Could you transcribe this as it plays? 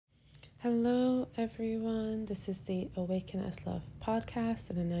Hello, everyone. This is the Awaken as Love podcast,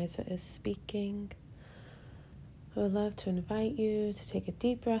 and Anisa is speaking. I would love to invite you to take a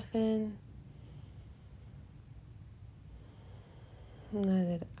deep breath in, let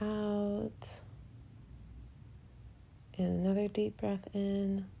it out, and another deep breath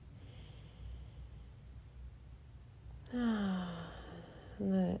in, and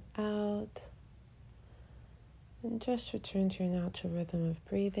let it out. And just return to your natural rhythm of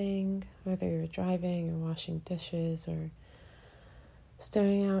breathing, whether you're driving or washing dishes or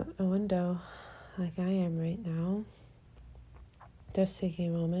staring out a window like I am right now. Just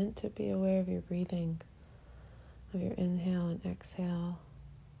taking a moment to be aware of your breathing, of your inhale and exhale,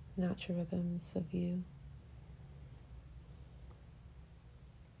 natural rhythms of you.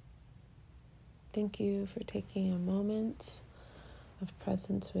 Thank you for taking a moment of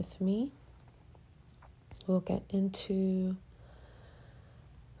presence with me. We'll get into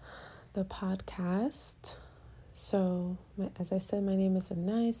the podcast. So, as I said, my name is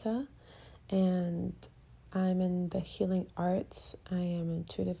Anisa, and I'm in the healing arts. I am an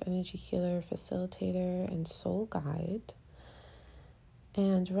intuitive energy healer, facilitator, and soul guide.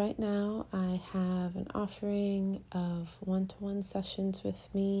 And right now, I have an offering of one-to-one sessions with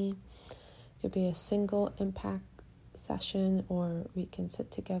me. It could be a single impact session, or we can sit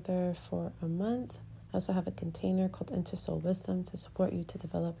together for a month. I also have a container called Intersoul Wisdom to support you to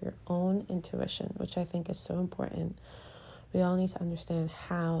develop your own intuition, which I think is so important. We all need to understand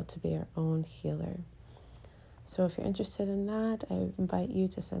how to be our own healer. So if you're interested in that, I invite you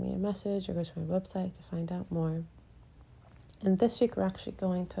to send me a message or go to my website to find out more. And this week, we're actually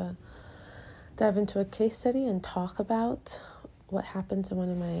going to dive into a case study and talk about what happens in one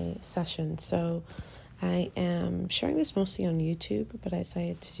of my sessions. So I am sharing this mostly on YouTube, but I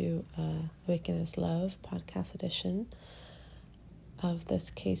decided to do a Awaken as Love podcast edition of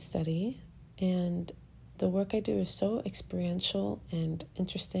this case study. And the work I do is so experiential and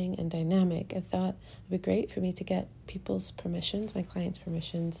interesting and dynamic. I thought it would be great for me to get people's permissions, my clients'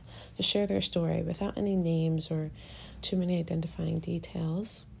 permissions, to share their story without any names or too many identifying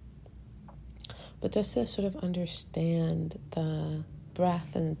details, but just to sort of understand the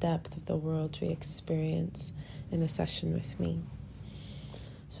breadth and depth of the world we experience in a session with me.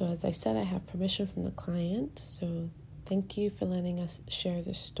 So as I said, I have permission from the client. So thank you for letting us share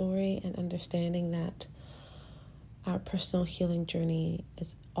the story and understanding that our personal healing journey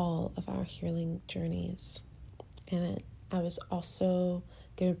is all of our healing journeys. And I was also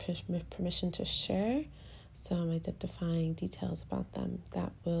given permission to share some identifying details about them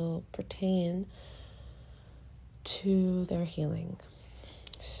that will pertain to their healing.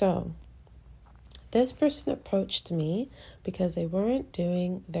 So this person approached me because they weren't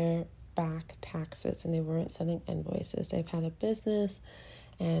doing their back taxes and they weren't sending invoices. They've had a business,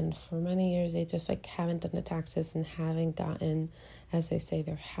 and for many years they just haven't done the taxes and haven't gotten, as they say,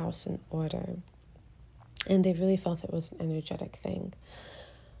 their house in order. And they really felt it was an energetic thing.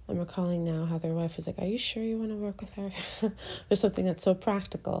 I'm recalling now how their wife was like, "Are you sure you want to work with her?" There's something that's so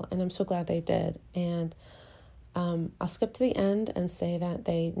practical, and I'm so glad they did. And I'll skip to the end and say that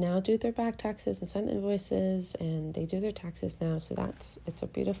they now do their back taxes and send invoices, and they do their taxes now. So it's a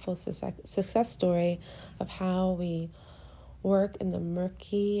beautiful success story of how we work in the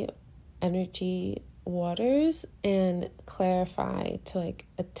murky energy waters and clarify to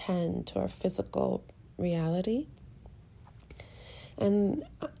attend to our physical reality. And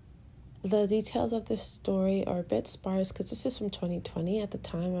the details of this story are a bit sparse because this is from 2020. At the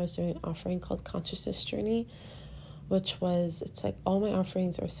time, I was doing an offering called Consciousness Journey, which was, all my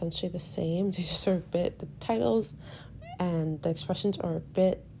offerings are essentially the same. They just are a bit, the titles and the expressions are a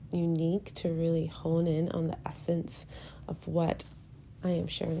bit unique to really hone in on the essence of what I am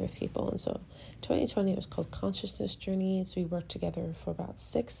sharing with people. And so 2020, it was called Consciousness Journeys. We worked together for about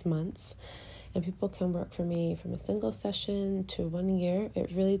 6 months, and people can work for me from a single session to 1 year. It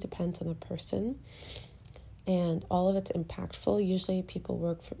really depends on the person, and all of it's impactful. Usually people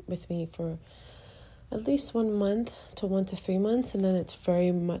work with me for at least 1 month to 1 to 3 months, and then it's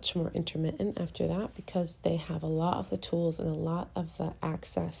very much more intermittent after that because they have a lot of the tools and a lot of the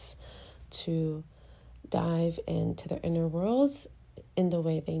access to dive into their inner worlds in the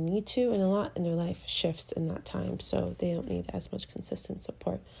way they need to, and a lot in their life shifts in that time, so they don't need as much consistent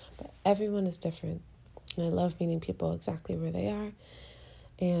support. But everyone is different, and I love meeting people exactly where they are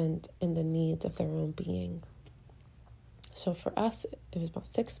and in the needs of their own being. So for us, it was about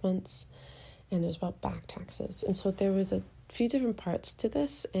 6 months, and it was about back taxes. And so there was a few different parts to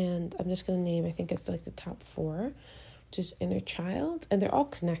this, and I'm just going to name, I think it's the top 4, which is inner child, and they're all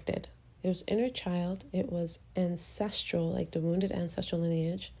connected. It was inner child, it was ancestral, the wounded ancestral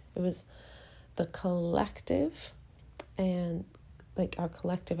lineage, It was the collective and like our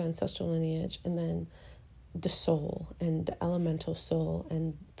collective ancestral lineage, and then the soul and the elemental soul,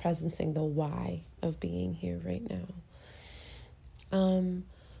 and presencing the why of being here right now.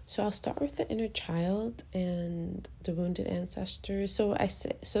 So I'll start with the inner child and the wounded ancestors. So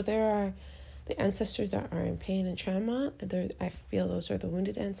there are the ancestors that are in pain and trauma. I feel those are the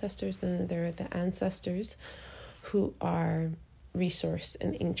wounded ancestors. Then there are the ancestors who are resource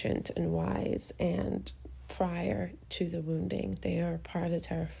and ancient and wise and prior to the wounding. They are part of the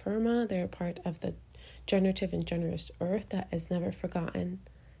terra firma. They are part of the generative and generous earth that is never forgotten,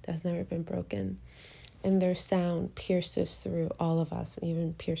 that's never been broken. And their sound pierces through all of us, and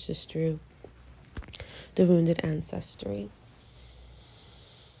even pierces through the wounded ancestry.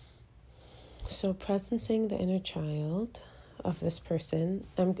 So presencing the inner child of this person,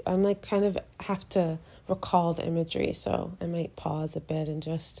 I'm like kind of have to recall the imagery, so I might pause a bit and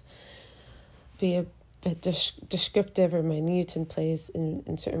just be a bit descriptive or minute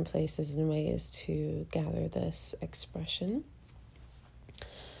in certain places and ways to gather this expression.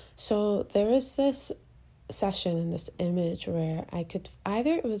 So there was this session in this image where I could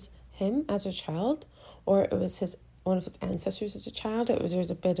either it was him as a child, or it was one of his ancestors as a child. There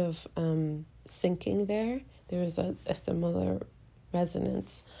was a bit of syncing there. There was a similar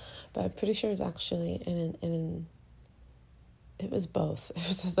resonance, but I'm pretty sure it was actually it was both. It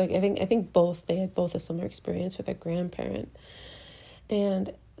was just like I think both, they had both a similar experience with a grandparent,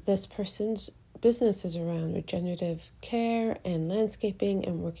 and this person's business is around regenerative care and landscaping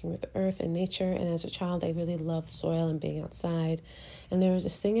and working with the earth and nature. And as a child, they really loved soil and being outside. And there was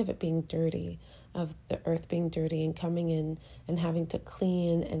this thing of it being dirty, of the earth being dirty and coming in and having to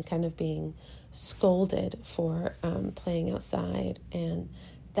clean and kind of being scolded for playing outside. And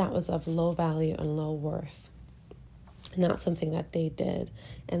that was of low value and low worth. Not something that they did.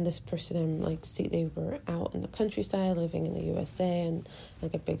 And this person, they were out in the countryside, living in the USA, and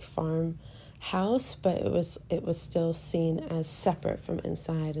like a big farm house, but it was still seen as separate from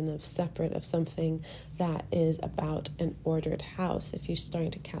inside, and separate of something that is about an ordered house, if you're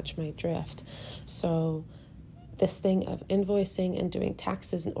starting to catch my drift. So this thing of invoicing and doing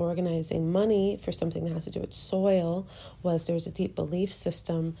taxes and organizing money for something that has to do with soil there's a deep belief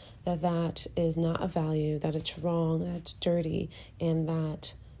system that is not a value, that it's wrong, that it's dirty, and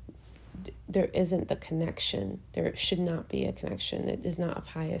that there isn't the connection. There should not be a connection. It is not of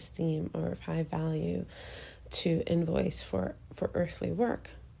high esteem or of high value to invoice for earthly work.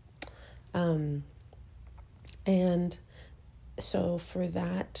 And so for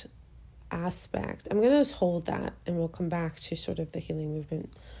that aspect, I'm going to just hold that, and we'll come back to sort of the healing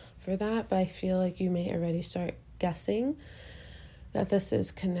movement for that. But I feel like you may already start guessing that this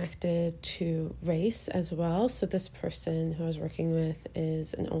is connected to race as well. So this person who I was working with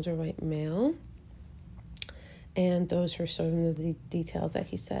is an older white male. And those were sort of the details that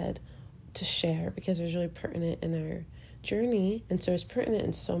he said to share, because it was really pertinent in our journey. And so it's pertinent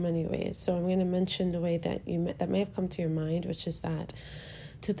in so many ways. So I'm going to mention the way that that may have come to your mind, which is that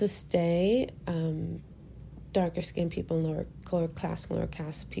to this day, darker skinned people and lower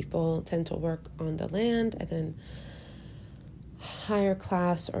caste people tend to work on the land, and then higher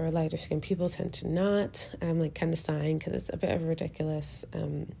class or lighter skinned people tend to not. I'm kind of sighing because it's a bit of a ridiculous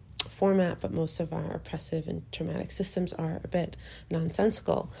format, but most of our oppressive and traumatic systems are a bit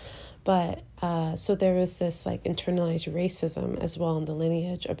nonsensical. But so there is this internalized racism as well in the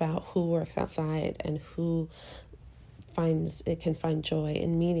lineage about who works outside and who can find joy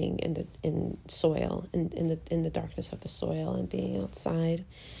and meaning in soil, in the darkness of the soil and being outside.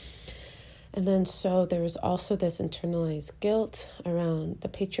 And then so there was also this internalized guilt around the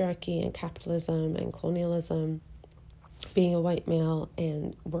patriarchy and capitalism and colonialism, being a white male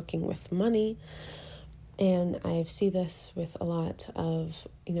and working with money. And I see this with a lot of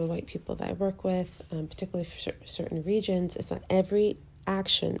white people that I work with, particularly for certain regions. It's that every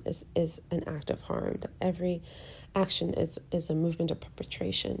action is an act of harm, that every action is a movement of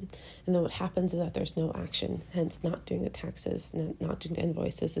perpetration. And then what happens is that there's no action, hence not doing the taxes, not doing the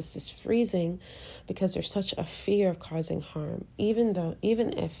invoices. It's just freezing because there's such a fear of causing harm, even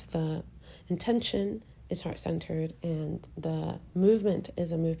if the intention is heart-centered and the movement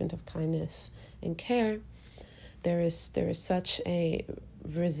is a movement of kindness and care. There is such a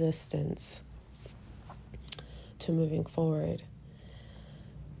resistance to moving forward.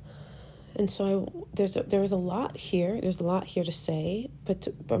 And so there was a lot here. There's a lot here to say, but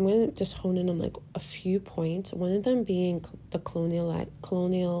I'm going to just hone in on a few points. One of them being the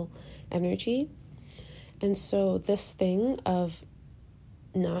colonial energy. And so this thing of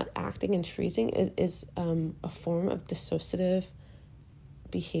not acting and freezing is a form of dissociative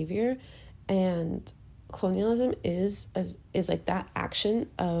behavior, and colonialism is like that action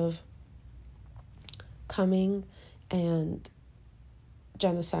of coming and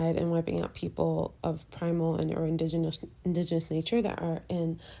genocide and wiping out people of primal and or indigenous nature that are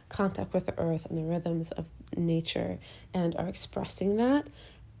in contact with the earth and the rhythms of nature and are expressing that.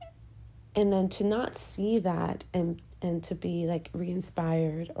 And then to not see that and to be like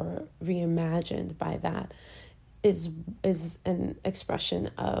re-inspired or reimagined by that is an expression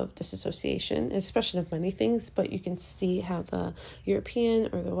of disassociation, an expression of many things, but you can see how the European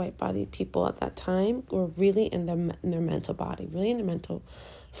or the white-bodied people at that time were really in their mental body, really in their mental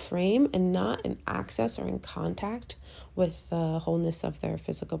frame, and not in access or in contact with the wholeness of their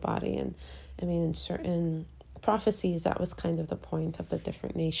physical body. And I mean, in certain prophecies, that was kind of the point of the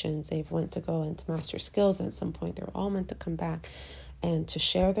different nations. They went to go and to master skills, and at some point they were all meant to come back and to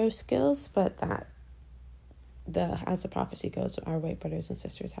share those skills, but that as the prophecy goes, our white brothers and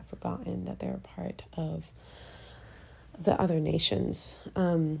sisters have forgotten that they're a part of the other nations.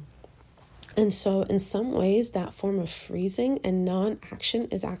 And so in some ways, that form of freezing and non-action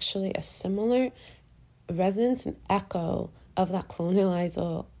is actually a similar resonance and echo of that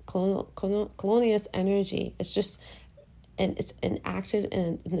colonialist energy. It's just, and it's enacted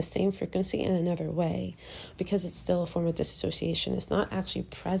in the same frequency in another way, because it's still a form of disassociation. It's not actually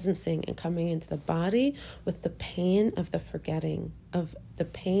presencing and coming into the body with the pain of the forgetting, of the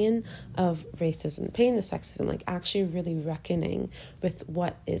pain of racism, the pain of sexism, like actually really reckoning with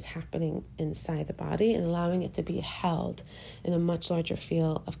what is happening inside the body and allowing it to be held in a much larger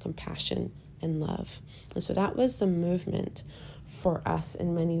field of compassion and love. And so that was the movement for us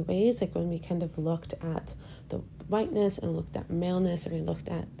in many ways. Like when we kind of looked at the whiteness and looked at maleness and we looked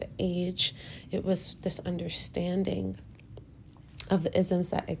at the age, it was this understanding of the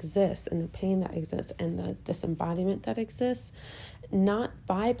isms that exist and the pain that exists and the disembodiment that exists, not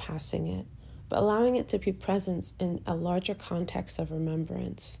bypassing it, but allowing it to be present in a larger context of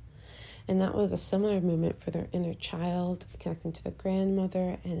remembrance. And that was a similar movement for their inner child, connecting to the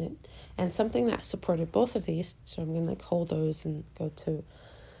grandmother, and something that supported both of these. So I'm going to hold those and go to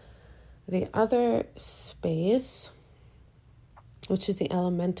the other space, which is the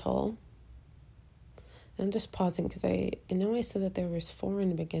elemental. And I'm just pausing because I know I said that there was 4 in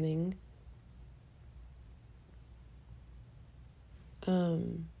the beginning.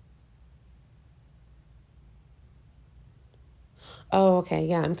 Oh, okay.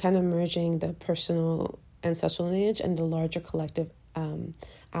 Yeah, I'm kind of merging the personal ancestral lineage and the larger collective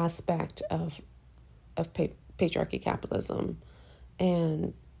aspect of patriarchy, capitalism,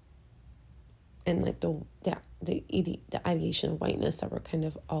 and like the ideation of whiteness that we're kind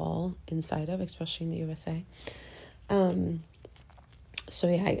of all inside of, especially in the USA. So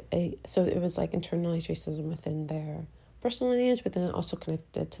it was like internalized racism within their personal lineage, but then also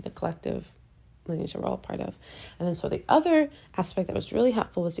connected to the collective lineage that we're all part of. And then so the other aspect that was really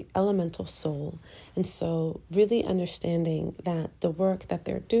helpful was the elemental soul. And so really understanding that the work that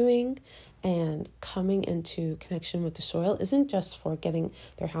they're doing and coming into connection with the soil isn't just for getting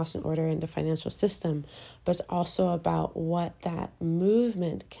their house in order in the financial system, but it's also about what that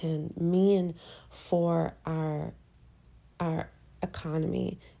movement can mean for our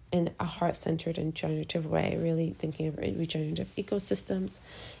economy in a heart-centered and generative way, really thinking of regenerative ecosystems.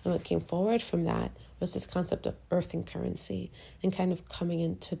 And what came forward from that was this concept of earth and currency, and kind of coming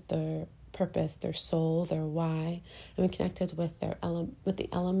into their purpose, their soul, their why. And we connected with with the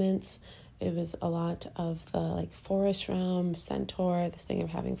elements. It was a lot of the like forest realm, centaur, this thing of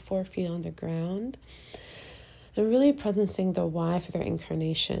having 4 feet on the ground. And really presencing the why for their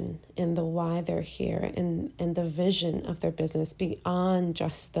incarnation and the why they're here, and the vision of their business beyond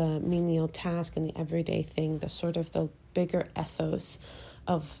just the menial task and the everyday thing, the sort of the bigger ethos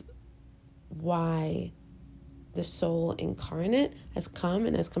of why the soul incarnate has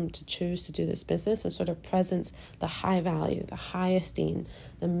come to choose to do this business, and sort of presence the high value, the high esteem,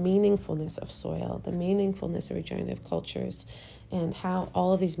 the meaningfulness of soil, the meaningfulness of regenerative cultures, and how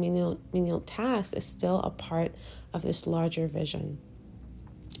all of these menial tasks is still a part of this larger vision.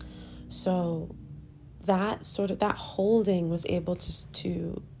 So that holding was able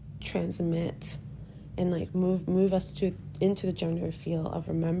to transmit and like move us into the generative field of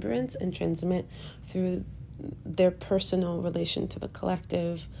remembrance, and transmit through their personal relation to the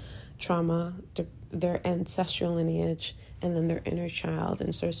collective trauma, their ancestral lineage, and then their inner child.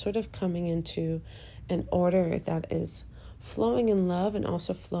 And so sort of coming into an order that is flowing in love and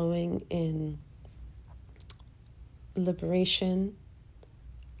also flowing in liberation,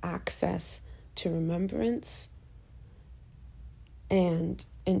 access to remembrance, and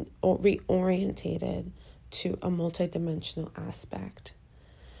reorientated to a multidimensional aspect.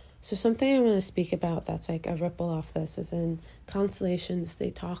 So something I want to speak about that's like a ripple off this is in constellations, they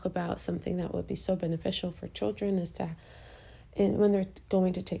talk about something that would be so beneficial for children is to, when they're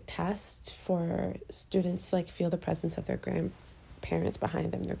going to take tests, for students to like feel the presence of their grandparents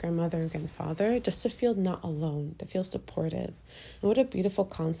behind them, their grandmother and grandfather, just to feel not alone, to feel supportive. And what a beautiful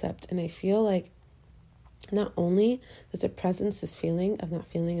concept. And I feel like not only does it presence this feeling of not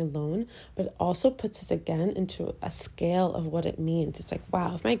feeling alone, but it also puts us again into a scale of what it means. It's like,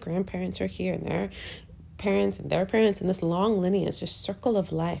 wow, if my grandparents are here and their parents and their parents and this long lineage, this circle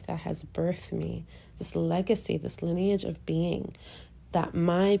of life that has birthed me, this legacy, this lineage of being that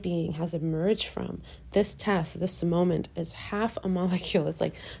my being has emerged from, this test, this moment is half a molecule. It's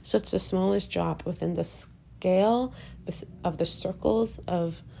like such the smallest drop within the scale of the circles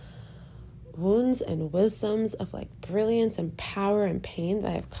of wounds and wisdoms of like brilliance and power and pain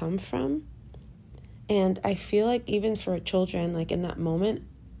that I've come from. And I feel like even for children, like in that moment,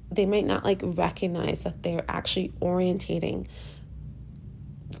 they might not like recognize that they're actually orientating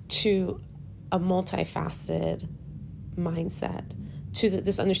to a multifaceted mindset, to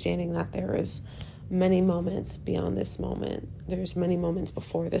this understanding that there is many moments beyond this moment. There's many moments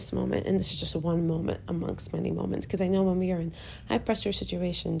before this moment, and this is just one moment amongst many moments. Because I know when we are in high pressure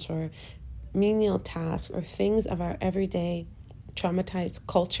situations or menial tasks or things of our everyday traumatized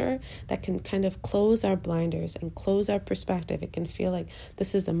culture that can kind of close our blinders and close our perspective, it can feel like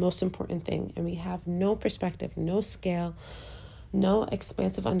this is the most important thing, and we have no perspective, no scale, no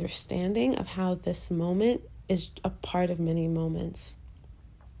expansive understanding of how this moment is a part of many moments.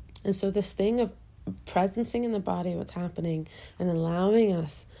 And so this thing of presencing in the body what's happening and allowing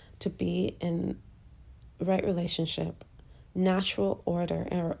us to be in right relationship, natural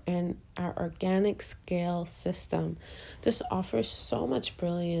order, and our organic scale system just offers so much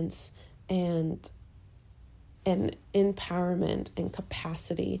brilliance and empowerment and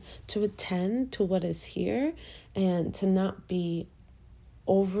capacity to attend to what is here and to not be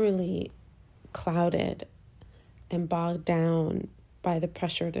overly clouded and bogged down by the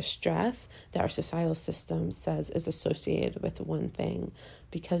pressure, the stress that our societal system says is associated with one thing,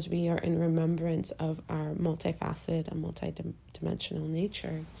 because we are in remembrance of our multifaceted and multidimensional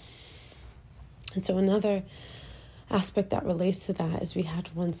nature. And so another aspect that relates to that is we had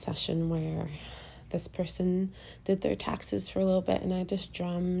one session where this person did their taxes for a little bit, and I just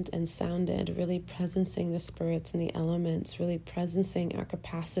drummed and sounded, really presencing the spirits and the elements, really presencing our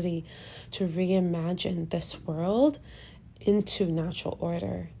capacity to reimagine this world into natural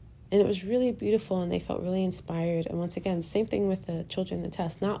order. And it was really beautiful, and they felt really inspired. And once again, same thing with the children in the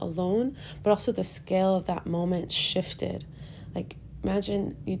test, not alone, but also the scale of that moment shifted. Like,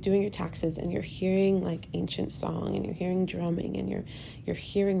 imagine you doing your taxes and you're hearing like ancient song, and you're hearing drumming, and you're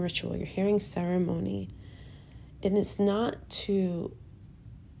hearing ritual, you're hearing ceremony. And it's not to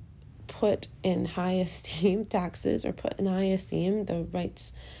put in high esteem taxes or put in high esteem the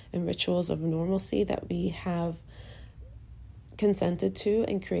rites and rituals of normalcy that we have consented to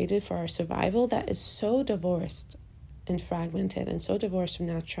and created for our survival, that is so divorced and fragmented and so divorced from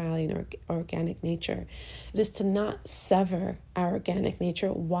naturality and organic nature. It is to not sever our organic nature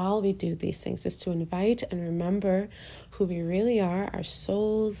while we do these things. It's to invite and remember who we really are, our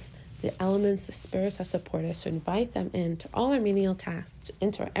souls, the elements, the spirits that support us, to invite them into all our menial tasks,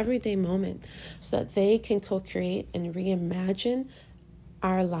 into our everyday moment, so that they can co-create and reimagine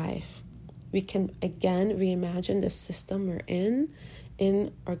our life. We can again reimagine the system we're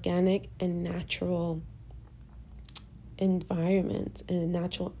in organic and natural environment, in a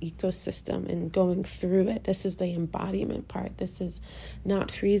natural ecosystem, and going through it. This is the embodiment part. This is not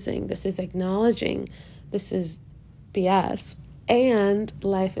freezing. This is acknowledging. This is BS. And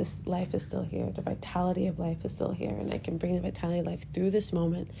life is still here. The vitality of life is still here. And I can bring the vitality of life through this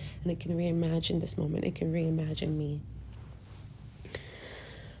moment, and it can reimagine this moment. It can reimagine me.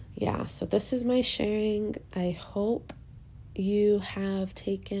 Yeah, so this is my sharing. I hope you have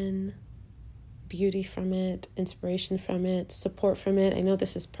taken beauty from it, inspiration from it, support from it. I know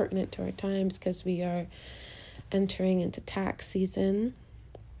this is pertinent to our times because we are entering into tax season.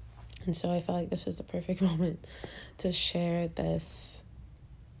 And so I felt like this was the perfect moment to share this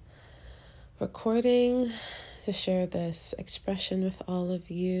recording, to share this expression with all of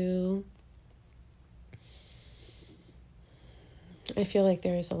you. I feel like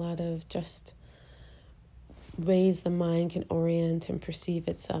there is a lot of just ways the mind can orient and perceive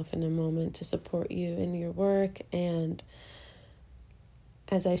itself in a moment to support you in your work. And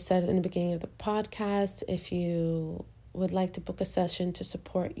as I said in the beginning of the podcast, if you would like to book a session to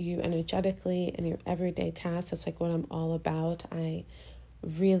support you energetically in your everyday tasks, that's like what I'm all about. I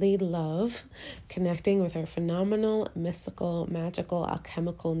really love connecting with our phenomenal, mystical, magical,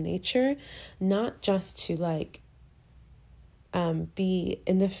 alchemical nature, not just to be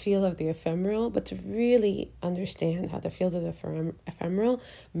in the field of the ephemeral, but to really understand how the field of the ephemeral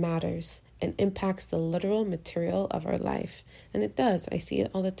matters and impacts the literal material of our life. And it does. I see it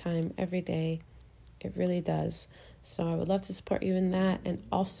all the time, every day. It really does. So I would love to support you in that. And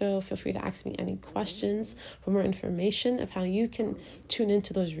also feel free to ask me any questions for more information of how you can tune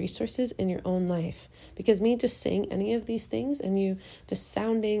into those resources in your own life. Because me just saying any of these things and you just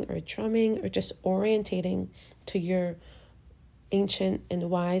sounding or drumming or just orientating to your ancient and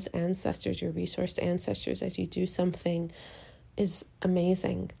wise ancestors, your resource ancestors, as you do something is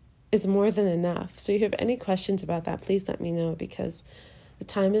amazing, is more than enough. So if you have any questions about that, please let me know, because the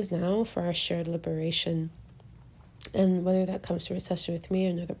time is now for our shared liberation. And whether that comes through a session with me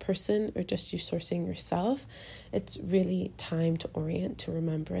or another person or just you sourcing yourself, it's really time to orient to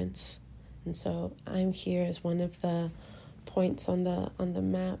remembrance. And so I'm here as one of the points on the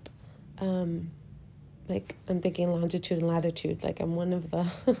map. Like I'm thinking longitude and latitude. Like I'm one of the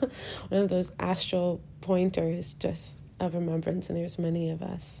one of those astral pointers just of remembrance, and there's many of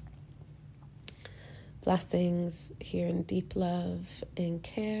us. Blessings here in deep love and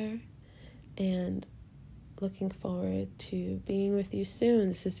care, and looking forward to being with you soon.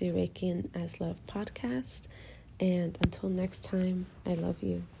 This is the Awaken as Love podcast, and until next time, I love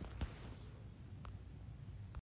you.